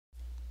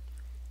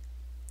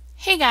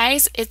Hey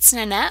guys, it's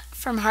Nanette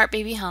from Heart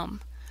Baby Home.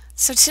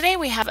 So today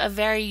we have a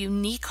very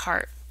unique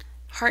heart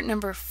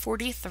number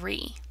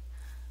 43.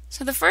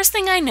 So the first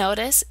thing I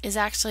notice is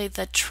actually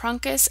the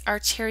Truncus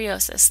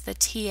Arteriosus, the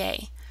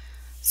TA.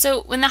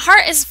 So when the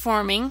heart is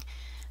forming,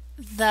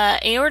 the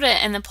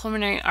aorta and the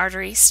pulmonary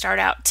artery start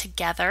out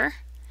together,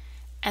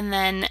 and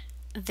then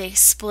they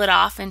split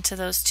off into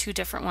those two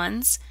different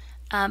ones.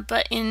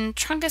 But in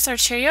Truncus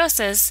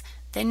Arteriosus,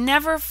 they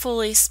never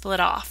fully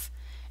split off.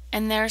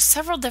 And there are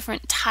several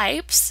different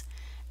types,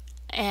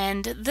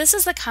 and this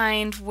is the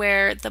kind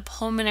where the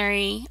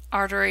pulmonary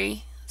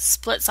artery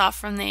splits off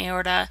from the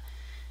aorta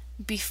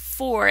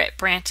before it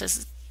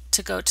branches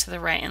to go to the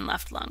right and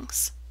left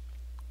lungs.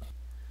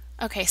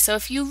 Okay, so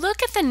if you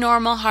look at the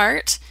normal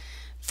heart,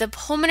 the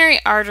pulmonary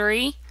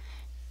artery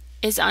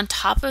is on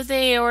top of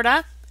the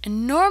aorta,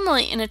 and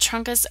normally in a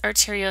Truncus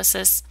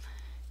Arteriosus,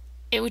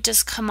 it would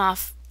just come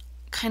off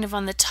kind of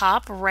on the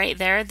top right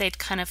there. They'd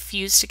kind of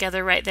fuse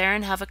together right there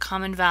and have a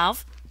common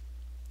valve.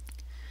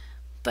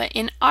 But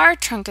in our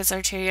Truncus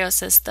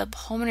Arteriosus, the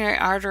pulmonary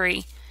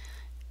artery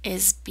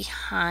is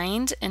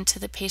behind and to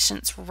the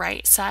patient's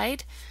right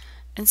side.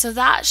 And so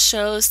that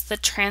shows the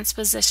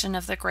transposition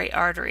of the great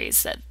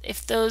arteries, that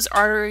if those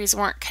arteries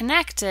weren't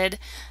connected,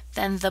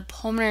 then the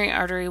pulmonary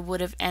artery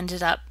would have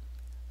ended up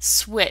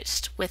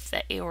switched with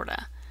the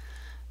aorta.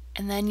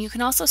 And then you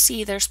can also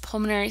see there's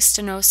pulmonary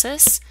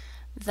stenosis.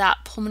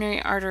 That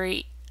pulmonary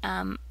artery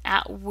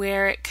at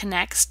where it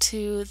connects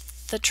to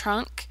the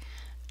trunk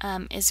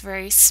is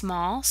very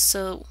small.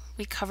 So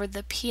we covered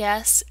the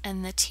PS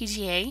and the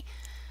TGA.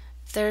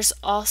 There's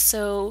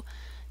also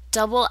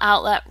double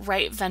outlet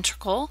right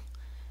ventricle,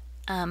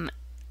 and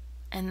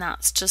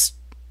that's just,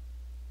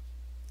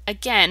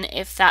 again,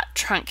 if that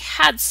trunk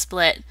had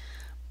split,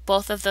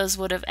 both of those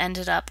would have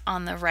ended up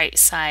on the right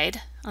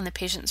side, on the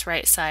patient's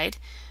right side.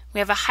 We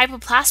have a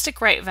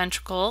hypoplastic right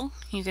ventricle.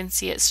 You can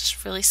see it's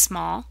just really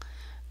small.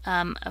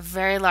 A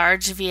very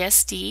large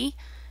VSD,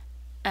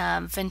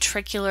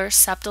 ventricular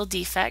septal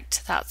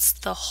defect. That's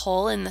the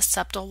hole in the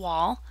septal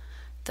wall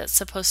that's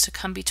supposed to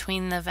come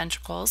between the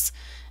ventricles.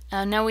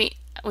 Now we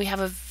have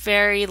a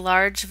very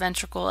large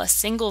ventricle, a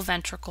single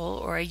ventricle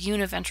or a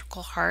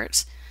univentrical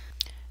heart.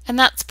 And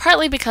that's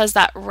partly because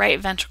that right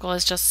ventricle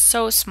is just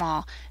so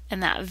small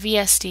and that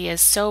VSD is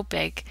so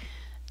big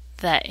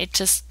that it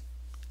just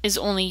is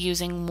only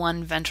using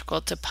one ventricle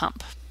to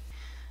pump.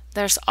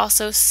 There's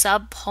also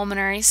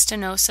subpulmonary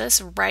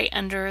stenosis right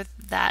under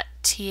that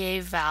TA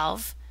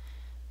valve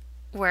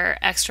where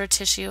extra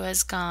tissue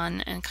has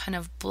gone and kind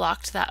of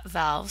blocked that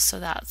valve, so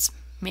that's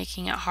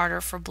making it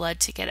harder for blood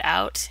to get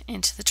out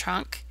into the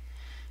trunk.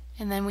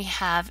 And then we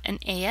have an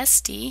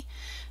ASD,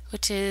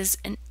 which is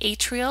an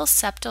atrial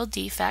septal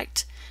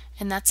defect,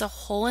 and that's a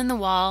hole in the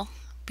wall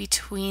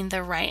between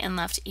the right and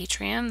left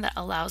atrium that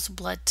allows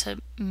blood to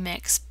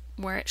mix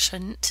where it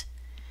shouldn't.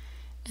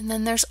 And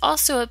then there's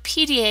also a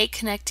PDA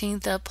connecting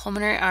the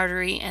pulmonary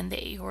artery and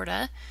the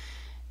aorta,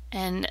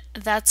 and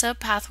that's a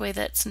pathway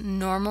that's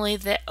normally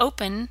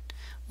open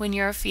when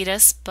you're a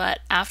fetus, but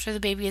after the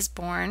baby is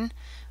born,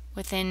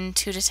 within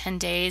 2 to 10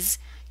 days,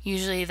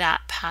 usually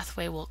that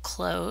pathway will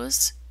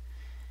close.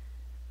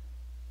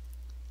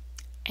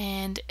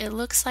 And it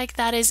looks like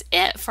that is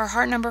it for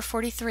heart number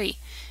 43.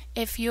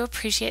 If you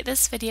appreciate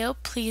this video,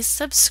 please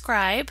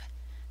subscribe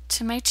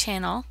to my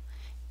channel.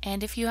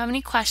 And if you have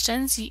any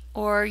questions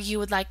or you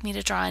would like me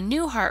to draw a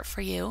new heart for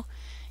you,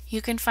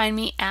 you can find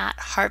me at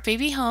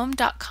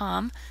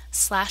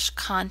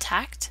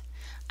heartbabyhome.com/contact.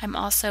 I'm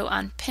also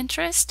on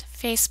Pinterest,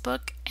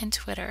 Facebook, and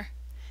Twitter.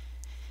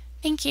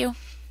 Thank you.